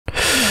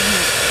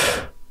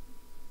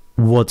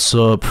What's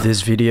up?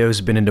 This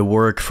video's been in the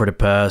work for the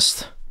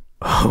past...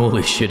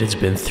 Holy shit, it's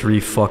been 3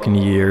 fucking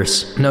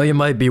years. Now you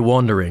might be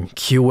wondering,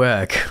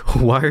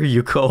 QuWack, why are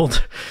you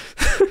called...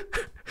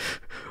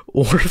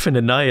 Orphan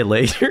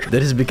Annihilator?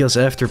 That is because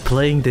after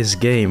playing this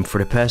game for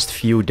the past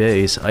few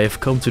days, I have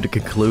come to the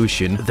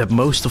conclusion that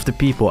most of the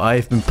people I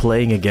have been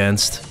playing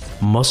against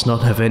must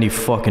not have any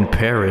fucking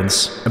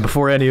parents. And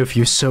before any of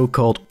you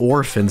so-called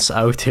orphans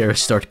out there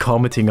start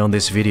commenting on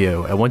this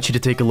video, I want you to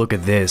take a look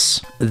at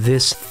this.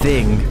 This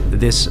thing,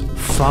 this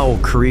foul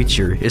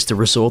creature, is the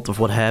result of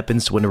what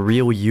happens when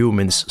real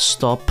humans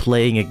stop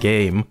playing a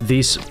game.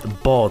 These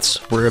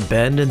bots were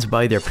abandoned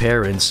by their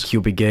parents,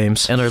 QB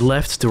Games, and are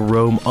left to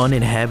roam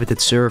uninhabited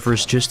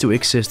servers just to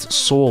exist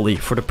solely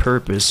for the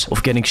purpose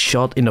of getting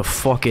shot in the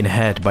fucking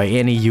head by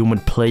any human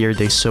player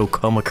they so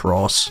come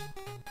across.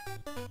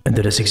 And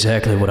that is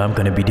exactly what I'm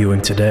gonna be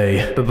doing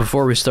today. But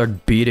before we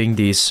start beating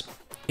these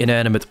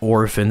inanimate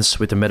orphans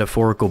with a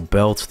metaphorical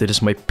belt that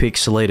is my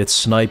pixelated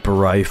sniper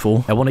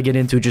rifle, I want to get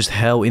into just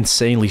how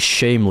insanely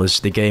shameless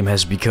the game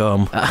has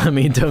become. I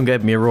mean, don't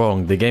get me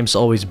wrong, the game's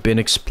always been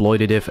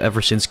exploitative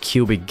ever since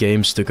QB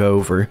Games took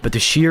over, but the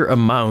sheer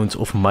amount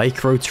of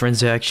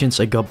microtransactions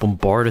I got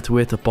bombarded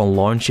with upon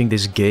launching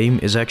this game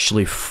is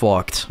actually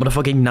fucked. But a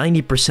fucking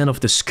 90% of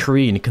the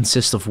screen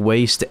consists of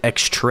ways to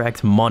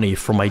extract money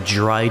from my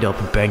dried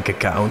up bank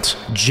account.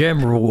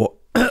 Gem reward.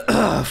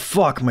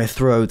 Fuck my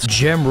throat.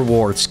 Gem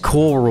rewards,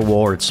 coal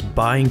rewards,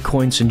 buying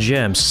coins and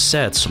gems,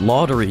 sets,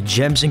 lottery,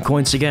 gems and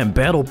coins again,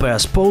 battle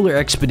pass, polar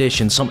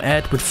expedition, some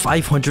ad with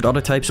 500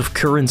 other types of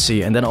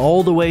currency, and then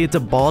all the way at the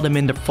bottom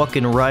in the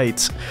fucking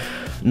right.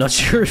 Not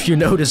sure if you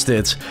noticed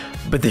it,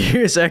 but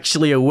there is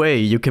actually a way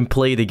you can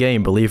play the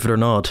game, believe it or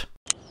not.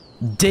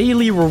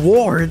 Daily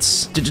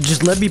rewards?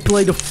 Just let me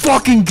play the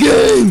fucking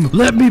game!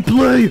 Let me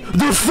play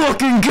the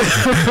fucking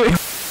game!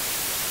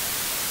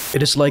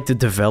 It is like the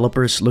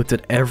developers looked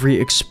at every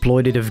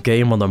exploitative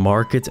game on the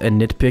market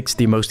and nitpicked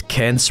the most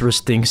cancerous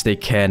things they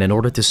can in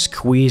order to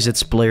squeeze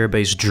its player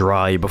base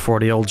dry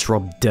before they all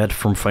drop dead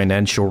from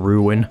financial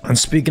ruin. And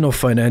speaking of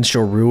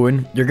financial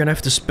ruin, you're gonna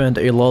have to spend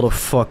a lot of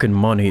fucking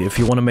money if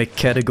you want to make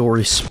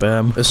category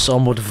spam a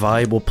somewhat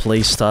viable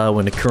playstyle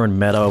in the current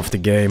meta of the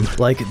game.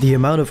 Like, the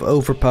amount of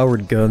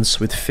overpowered guns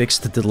with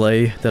fixed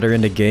delay that are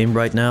in the game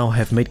right now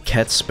have made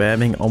cat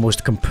spamming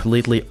almost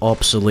completely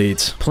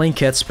obsolete. Playing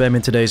cat spam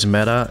in today's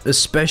meta,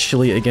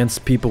 especially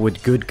against people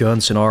with good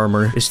guns and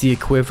armor, is the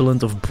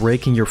equivalent of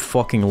breaking your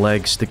fucking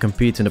legs to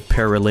compete in the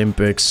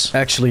Paralympics.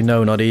 Actually,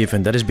 no, not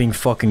even. That is being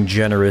fucking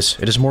generous.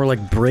 It is more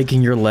like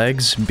breaking your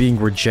legs, being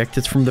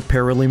rejected from the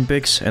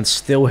Paralympics, and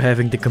still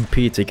having to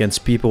compete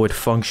against people with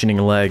functioning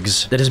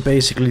legs. That is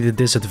basically the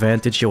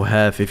disadvantage you'll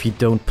have if you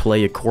don't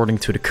play according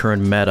to the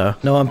current meta.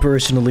 Now, I'm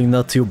personally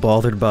not too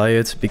bothered by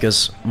it,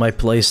 because my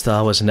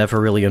playstyle has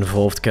never really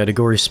involved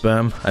category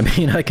spam. I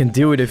mean, I can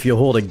do it if you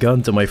hold a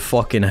gun to my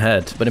fucking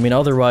head. But I mean,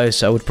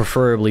 otherwise, I would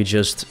preferably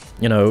just,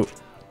 you know,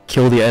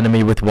 kill the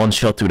enemy with one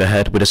shot to the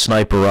head with a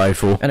sniper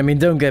rifle. And I mean,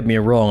 don't get me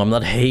wrong, I'm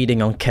not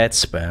hating on cat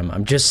spam.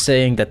 I'm just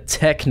saying that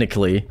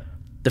technically,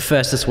 the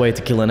fastest way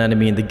to kill an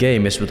enemy in the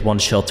game is with one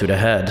shot to the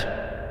head.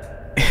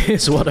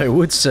 Is what I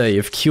would say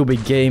if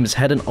QB Games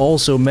hadn't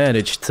also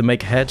managed to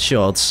make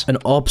headshots an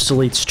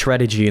obsolete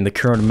strategy in the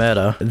current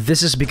meta.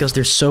 This is because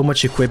there's so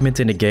much equipment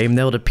in the game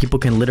now that people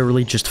can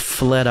literally just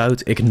flat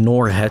out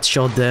ignore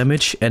headshot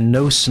damage, and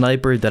no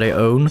sniper that I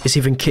own is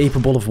even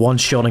capable of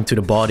one-shotting to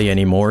the body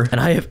anymore. And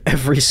I have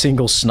every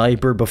single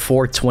sniper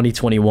before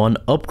 2021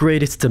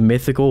 upgraded to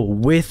mythical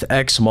with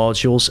X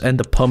modules and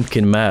the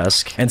pumpkin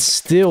mask, and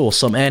still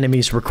some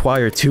enemies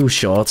require 2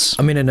 shots.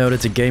 I mean, I know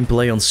that the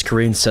gameplay on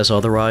screen says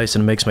otherwise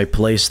and makes my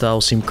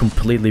playstyle seem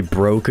completely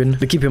broken,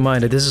 but keep in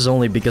mind that this is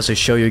only because I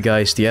show you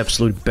guys the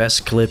absolute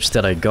best clips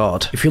that I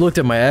got. If you looked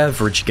at my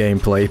average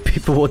gameplay,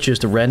 people will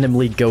just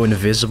randomly go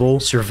invisible,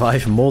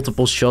 survive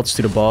multiple shots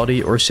to the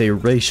body, or say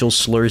racial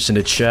slurs in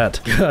the chat.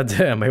 God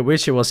damn, I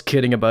wish I was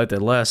kidding about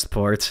that last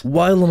part.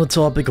 While on the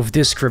topic of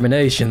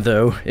discrimination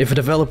though, if a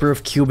developer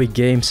of QB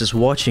Games is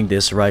watching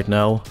this right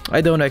now,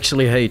 I don't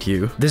actually hate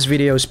you. This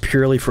video is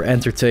purely for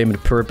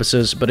entertainment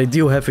purposes, but I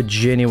do have a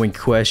genuine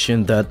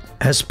question that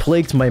has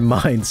plagued my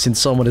mind since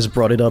someone has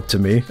brought it up to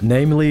me.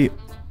 Namely,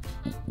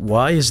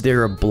 why is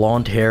there a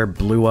blonde hair,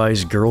 blue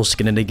eyes girl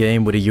skin in the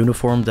game with a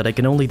uniform that I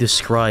can only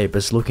describe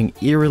as looking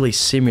eerily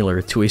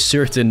similar to a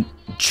certain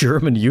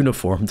German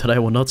uniform that I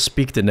will not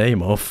speak the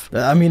name of?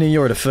 I mean, in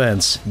your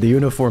defense, the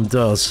uniform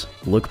does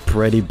look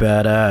pretty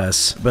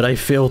badass, but I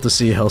fail to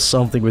see how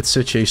something with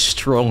such a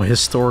strong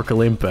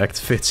historical impact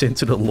fits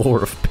into the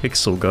lore of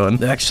Pixel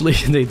Gun. Actually,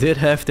 they did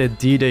have that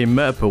D-Day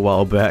map a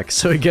while back,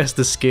 so I guess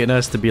the skin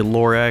has to be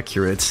lore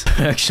accurate.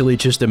 Actually,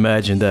 just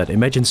imagine that.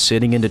 Imagine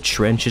sitting in the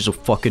trenches of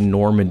fucking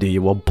Normandy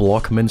while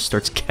Blockman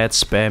starts cat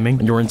spamming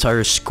and your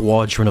entire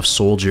squadron of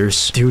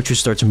soldiers. Dude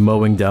just starts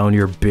mowing down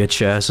your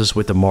bitch asses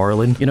with the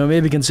Marlin. You know,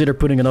 maybe consider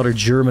putting another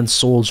German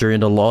soldier in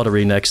the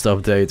lottery next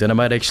update, and I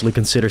might actually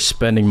consider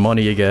spending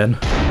money again.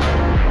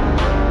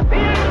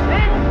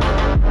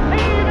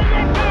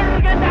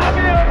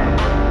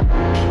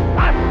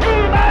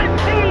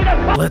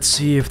 Let's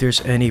see if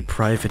there's any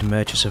private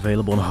matches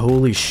available, and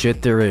holy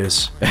shit there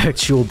is.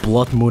 Actual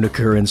blood moon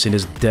occurrence in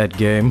this dead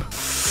game.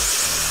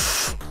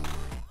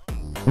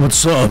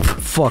 What's up?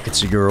 Fuck,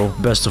 it's a girl.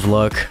 Best of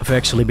luck. I've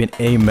actually been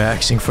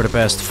A-maxing for the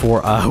past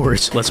 4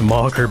 hours. Let's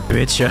mock her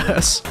bitch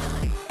ass.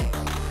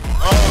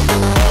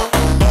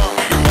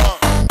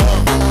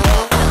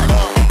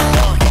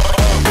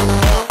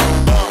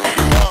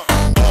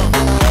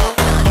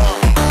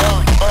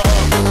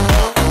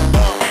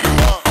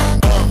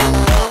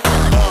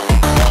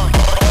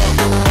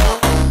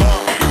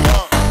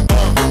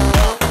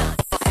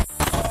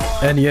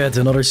 And yet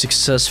another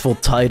successful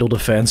title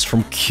defense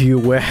from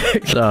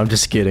QuWack. No, I'm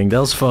just kidding. That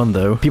was fun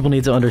though. People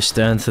need to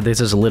understand that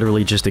this is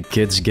literally just a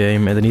kid's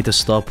game and they need to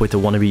stop with the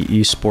wannabe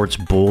esports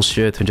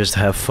bullshit and just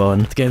have fun.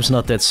 The game's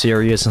not that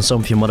serious and some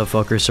of you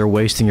motherfuckers are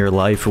wasting your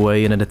life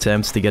away in an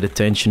attempt to get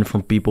attention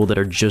from people that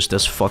are just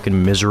as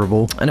fucking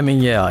miserable. And I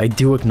mean, yeah, I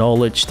do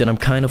acknowledge that I'm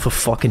kind of a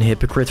fucking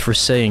hypocrite for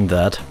saying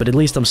that, but at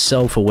least I'm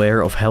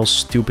self-aware of how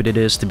stupid it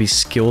is to be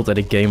skilled at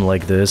a game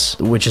like this,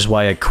 which is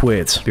why I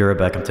quit. Be right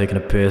back, I'm taking a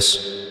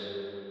piss.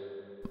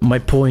 My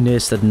point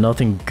is that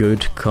nothing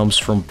good comes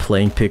from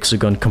playing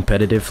Pixagon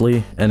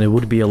competitively, and it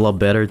would be a lot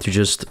better to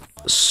just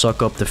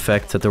suck up the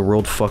fact that the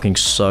world fucking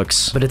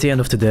sucks. But at the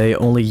end of the day,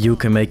 only you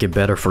can make it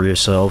better for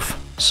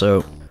yourself.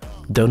 So,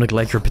 don't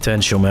neglect your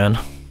potential, man.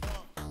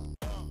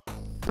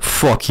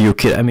 Fuck you,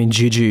 kid. I mean,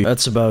 GG.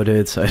 That's about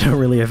it. I don't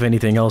really have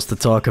anything else to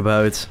talk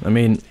about. I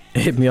mean,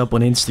 hit me up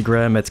on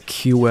Instagram at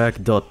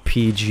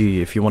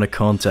QuWack.pg if you want to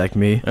contact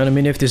me. And I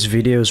mean, if this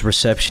video's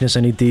reception is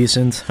any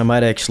decent, I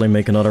might actually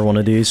make another one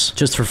of these.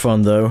 Just for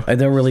fun though. I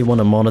don't really want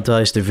to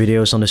monetize the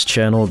videos on this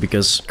channel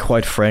because,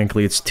 quite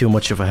frankly, it's too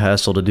much of a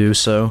hassle to do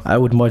so. I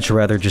would much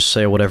rather just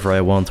say whatever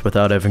I want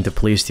without having to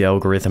please the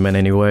algorithm in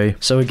any way.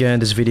 So again,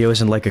 this video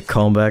isn't like a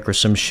comeback or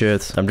some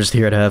shit. I'm just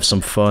here to have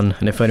some fun,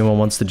 and if anyone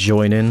wants to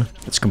join in,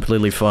 it's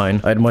completely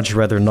fine. I'd much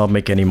rather not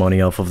make any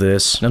money off of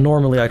this. Now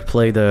normally I'd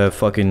play the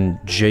fucking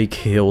Jake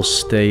Hill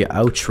Stay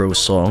outro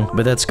song,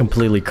 but that's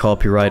completely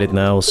copyrighted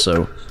now,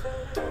 so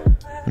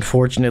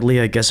unfortunately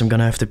I guess I'm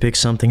gonna have to pick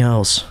something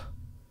else.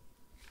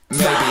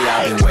 Maybe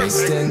I've been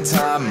wasting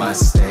time, my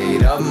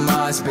state of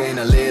mind's been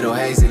a little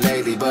hazy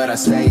lately, but I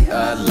stay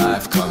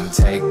alive. Come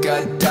take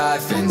a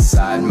dive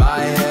inside my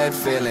head,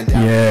 feeling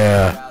down.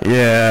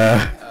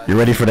 Yeah. You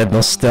ready for that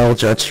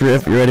nostalgia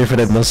trip? You ready for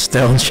that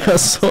nostalgia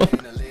song?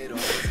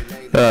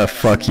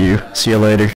 Fuck you. See you later.